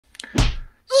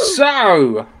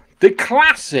So, the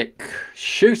classic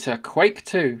shooter Quake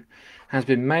 2 has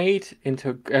made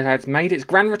its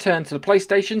grand return to the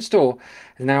PlayStation Store.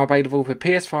 Is now available for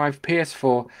PS5,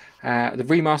 PS4. The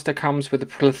remaster comes with a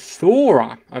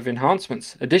plethora of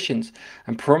enhancements, additions,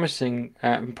 and promising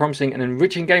an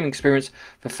enriching gaming experience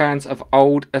for fans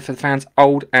old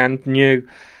and new.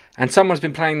 And someone's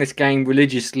been playing this game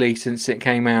religiously since it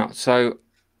came out. So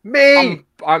Me.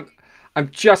 I'm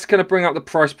just going to bring up the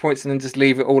price points and then just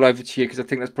leave it all over to you because I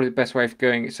think that's probably the best way of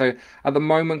doing it. So at the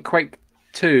moment, Quake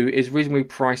 2 is reasonably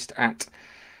priced at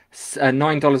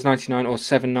 $9.99 or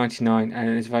 $7.99, and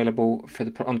it is available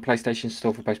on the PlayStation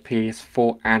Store for both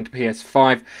PS4 and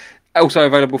PS5. Also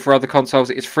available for other consoles.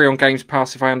 It is free on Games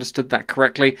Pass, if I understood that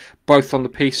correctly, both on the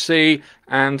PC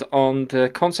and on the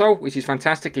console, which is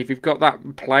fantastic. If you've got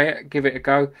that, play it, give it a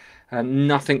go.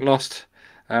 Nothing lost.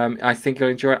 I think you'll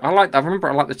enjoy it. I remember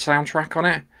I liked the soundtrack on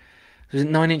it. Was it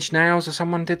Nine Inch Nails or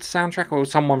someone did the soundtrack, or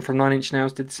someone from Nine Inch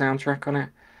Nails did the soundtrack on it?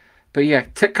 But yeah,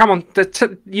 come on,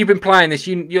 you've been playing this.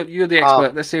 You're the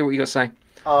expert. Let's see what you got to say.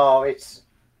 Oh, it's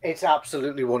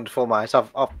absolutely wonderful, mate. I've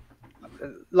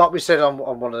like we said on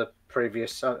one of the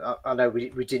previous. I know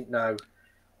we didn't know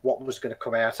what was going to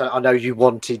come out. I know you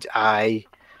wanted a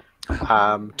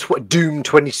Doom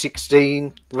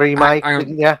 2016 remake,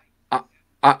 didn't you?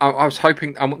 I was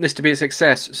hoping I want this to be a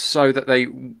success so that they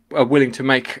are willing to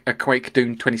make a Quake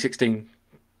Doom 2016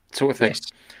 sort of thing.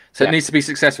 Yes. So it needs to be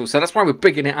successful. So that's why we're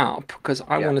bigging it up, because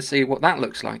I want to see what that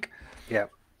looks like. Yeah,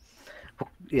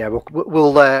 yeah.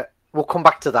 We'll come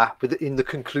back to that in the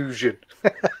conclusion.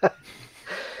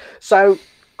 So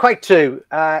Quake 2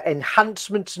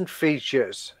 enhancements and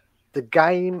features. The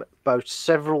game boasts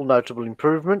several notable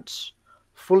improvements,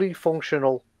 fully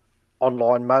functional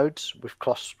online modes with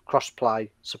crossplay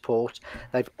support.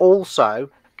 They've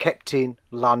also kept in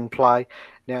LAN play.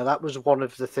 Now, that was one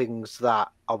of the things that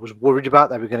I was worried about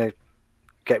they were going to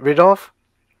get rid of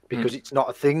because it's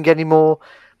not a thing anymore,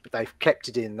 but they've kept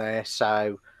it in there.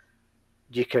 So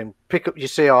you can pick up your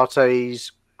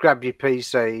CRTs, grab your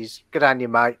PCs, get down your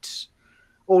mates,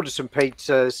 order some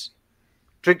pizzas,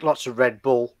 drink lots of Red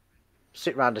Bull,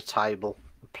 sit around a table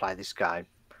and play this game.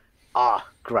 Ah,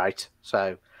 great.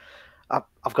 So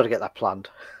I've got to get that planned.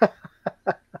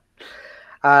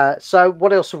 So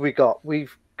what else have we got?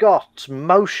 We've got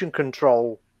motion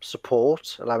control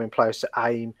support, allowing players to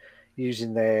aim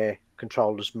using their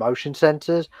controller's motion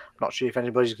sensors. I'm not sure if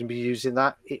anybody's going to be using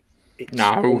that. It's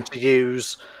fun to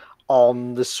use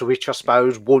on the Switch, I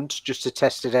suppose, once just to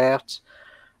test it out.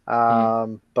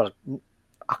 But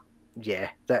yeah,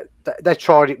 they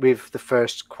tried it with the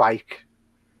first Quake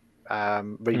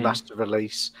remaster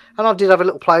release, and I did have a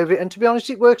little play with it, and to be honest,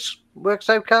 it works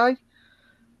okay,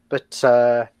 but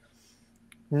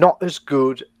not as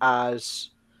good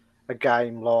as a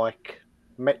game like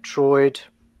Metroid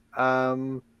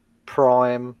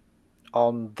Prime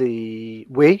on the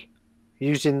Wii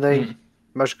using the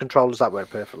motion controllers. That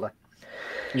worked perfectly.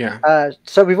 Yeah.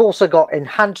 So we've also got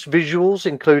enhanced visuals,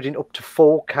 including up to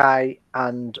 4K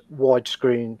and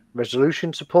widescreen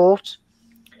resolution support,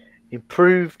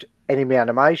 improved enemy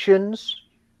animations,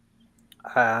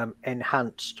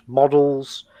 enhanced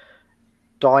models,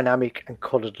 dynamic and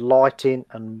coloured lighting,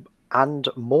 and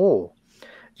more.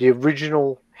 The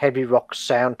original heavy rock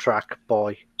soundtrack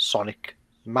by Sonic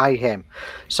Mayhem.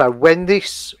 So when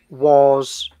this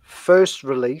was first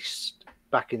released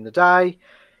back in the day,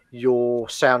 your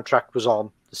soundtrack was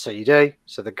on the CD,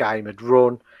 so the game had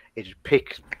run. It'd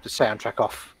pick the soundtrack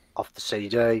off the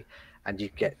CD, and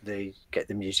you'd get the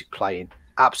music playing.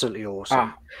 Absolutely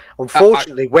awesome.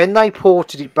 Unfortunately, when they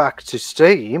ported it back to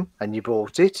Steam and you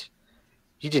bought it,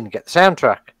 you didn't get the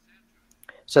soundtrack.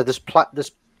 So there's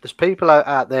people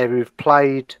out there who've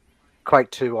played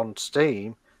Quake 2 on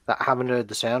Steam that haven't heard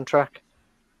the soundtrack,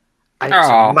 and it's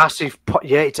a massive.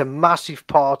 Yeah, it's a massive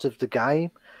part of the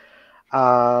game.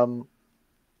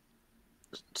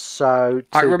 So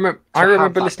I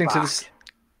remember listening to this. I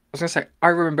was going to say, I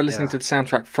remember listening to the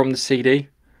soundtrack from the CD.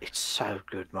 It's so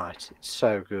good, mate. It's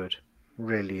so good.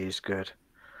 Really is good.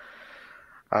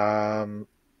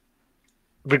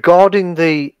 Regarding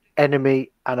the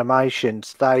enemy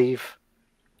animations, they've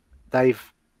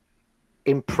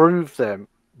improved them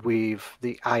with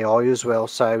the AI as well.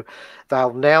 So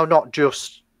they'll now not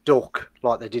just duck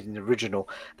like they did in the original.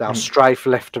 They'll strafe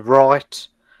left to right.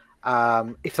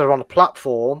 If they're on a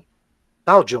platform,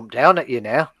 they'll jump down at you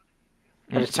now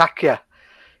and attack you.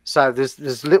 So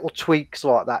there's little tweaks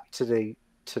like that to the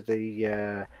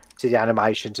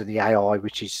animations and the AI,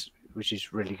 which is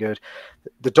really good.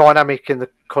 The dynamic and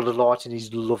the colour lighting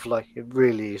is lovely. It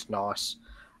really is nice.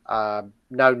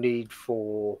 No need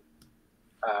for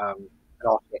an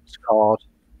RTX graphics card,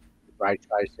 ray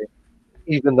tracing,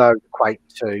 even though the Quake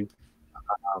 2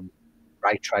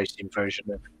 ray tracing version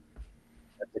of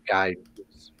the game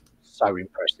is so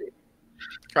impressive.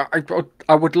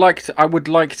 I would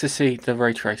like to see the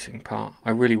ray tracing part.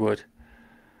 I really would.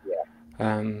 Yeah,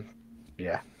 Um,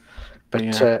 yeah. but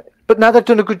yeah. But now they've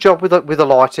done a good job with the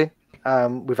lighting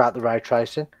without the ray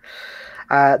tracing.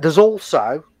 There's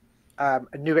also a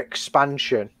new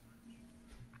expansion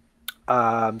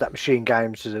that Machine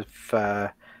Games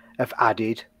have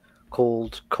added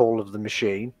called Call of the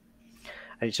Machine,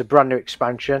 and it's a brand new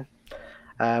expansion.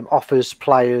 Offers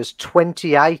players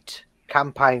 28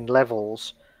 campaign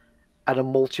levels and a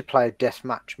multiplayer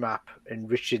deathmatch map,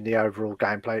 enriching the overall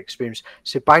gameplay experience.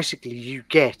 So basically, you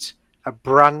get a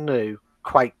brand new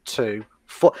Quake 2.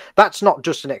 That's not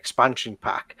just an expansion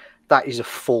pack. That is a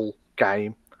full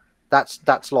game. That's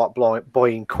like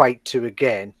buying Quake 2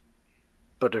 again,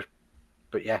 but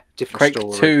yeah, different Quake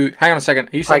story. 2. Hang on a second.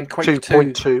 Are you saying Quake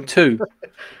 2? 2.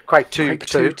 Quake 2. Quake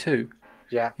 2. 2.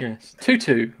 Yeah. Yes.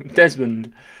 2.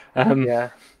 Desmond.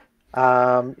 Yeah.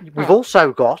 We've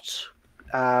also got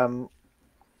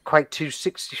Quake 2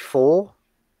 64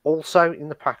 also in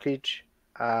the package.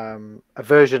 A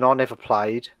version I never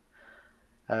played.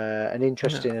 An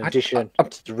interesting addition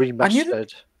to the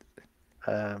remastered.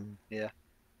 Yeah.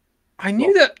 I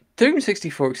knew that Doom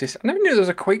 64 exists. I never knew there was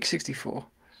a Quake 64.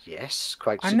 Yes,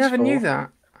 Quake 64. I never knew that.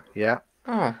 Yeah.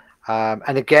 Oh.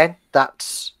 And again,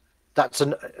 that's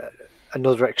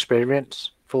another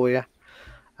experience for you.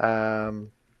 I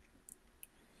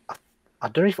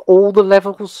don't know if all the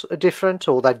levels are different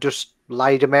or they've just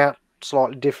laid them out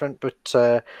slightly different, but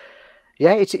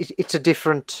yeah, it's a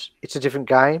different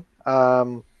game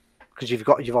because you've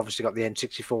obviously got the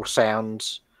N64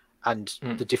 sounds and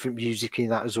the different music in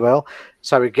that as well.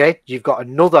 So again, you've got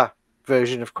another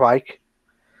version of Quake.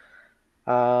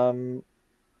 So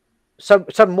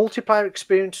multiplayer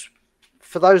experience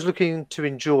for those looking to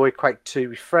enjoy Quake 2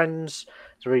 with friends.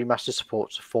 The remaster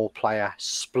supports a 4-player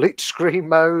split screen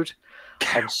mode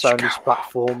on Sony's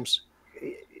platforms.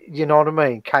 You know what I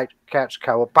mean? Couch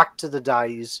co-op. Back to the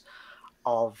days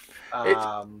of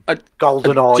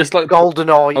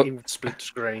GoldenEye in split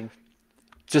screen.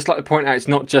 Just like to point out, it's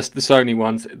not just the Sony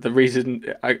ones. The reason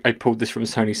I pulled this from a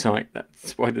Sony site,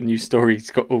 that's why the news story's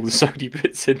got all the Sony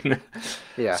bits in there.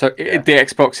 Yeah. So the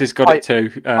Xbox has got it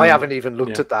too. I haven't even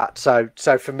looked at that. So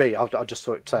for me, I just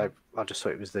thought it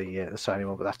was the Sony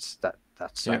one, but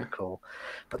that's so cool.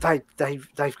 But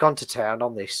they've gone to town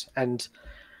on this, and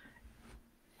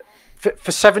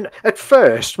for 7 at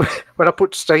first when I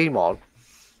put Steam on,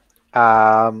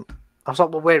 I was like,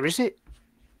 well, where is it?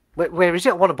 Where is it?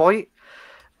 I want to buy it.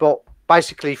 But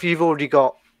basically, if you've already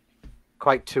got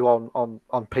Quake 2 on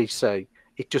PC,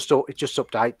 it just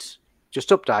updates.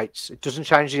 It doesn't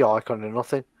change the icon or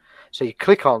nothing. So you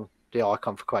click on the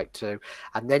icon for Quake 2,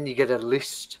 and then you get a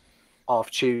list of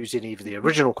choosing either the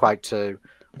original Quake 2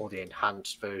 or the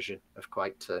enhanced version of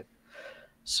Quake 2.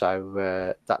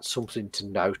 So that's something to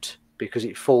note because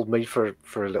it fooled me for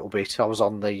a little bit. I was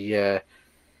on the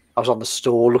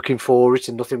store looking for it,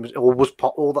 and nothing was.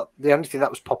 The only thing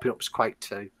that was popping up was Quake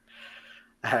 2.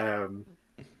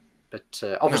 But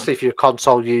obviously, if you're a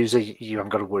console user, you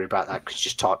haven't got to worry about that because you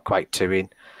just type Quake 2 in,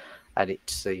 and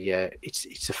it's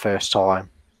the first time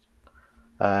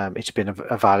it's been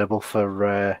available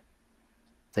for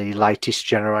the latest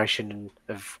generation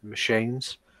of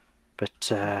machines.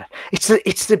 But it's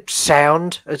the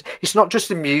sound. It's not just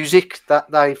the music that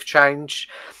they've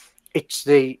changed. It's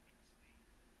the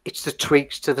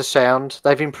tweaks to the sound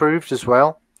they've improved as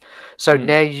well. So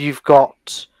now you've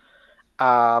got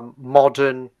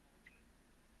modern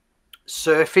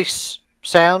surface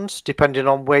sounds depending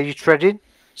on where you're treading.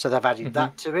 So they've added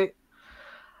that to it.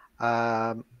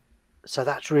 So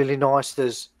that's really nice.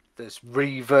 There's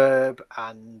reverb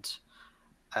and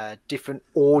different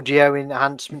audio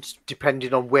enhancements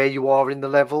depending on where you are in the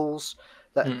levels.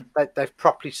 They've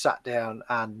properly sat down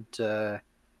and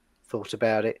thought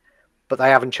about it. But they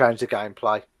haven't changed the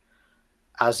gameplay,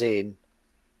 as in,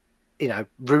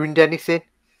 ruined anything.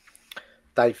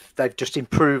 They've just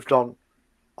improved on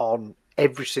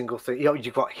every single thing.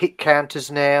 You've got hit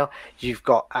counters now. You've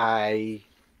got a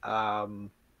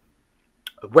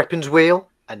weapons wheel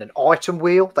and an item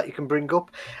wheel that you can bring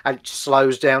up, and it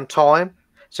slows down time.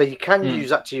 So you can use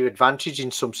that to your advantage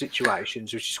in some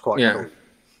situations, which is quite cool.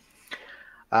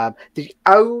 The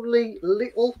only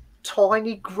little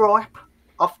tiny gripe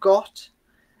I've got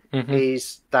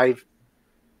is they've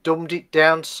dumbed it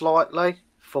down slightly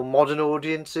for modern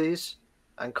audiences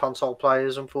and console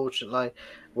players, unfortunately.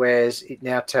 Whereas it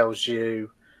now tells you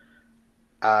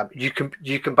you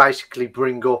can basically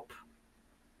bring up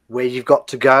where you've got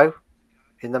to go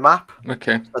in the map.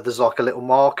 Okay. So there's like a little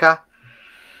marker,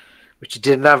 which you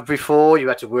didn't have before. You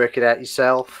had to work it out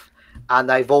yourself. And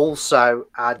they've also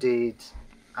added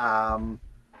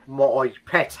my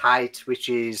pet hate, which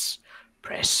is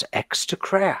press X to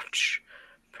crouch,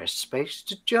 press space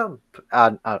to jump.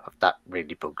 And that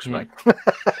really bugs me.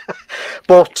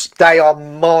 But they are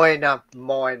minor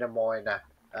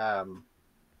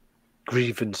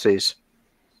grievances.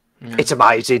 Yeah. It's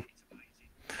amazing.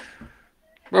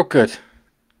 Well, good.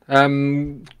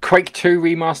 Quake 2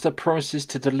 Remaster promises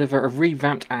to deliver a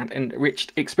revamped and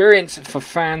enriched experience for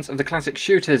fans of the classic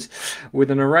shooters.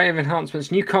 With an array of enhancements,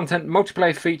 new content,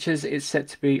 multiplayer features, it's set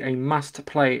to be a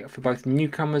must-play for both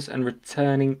newcomers and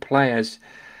returning players.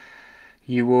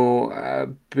 You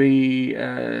will be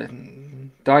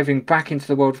diving back into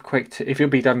the world of Quake 2. If you'll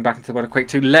be diving back into the world of Quake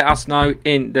 2, let us know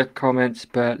in the comments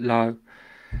below.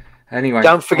 Anyway,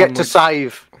 don't forget to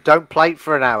save. Don't play it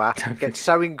for an hour. Get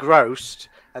so engrossed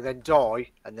and then die,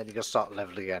 and then you can start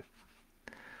leveling again.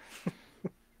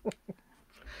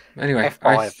 Anyway,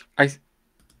 F5. I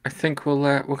think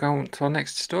we'll go on to our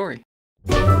next story.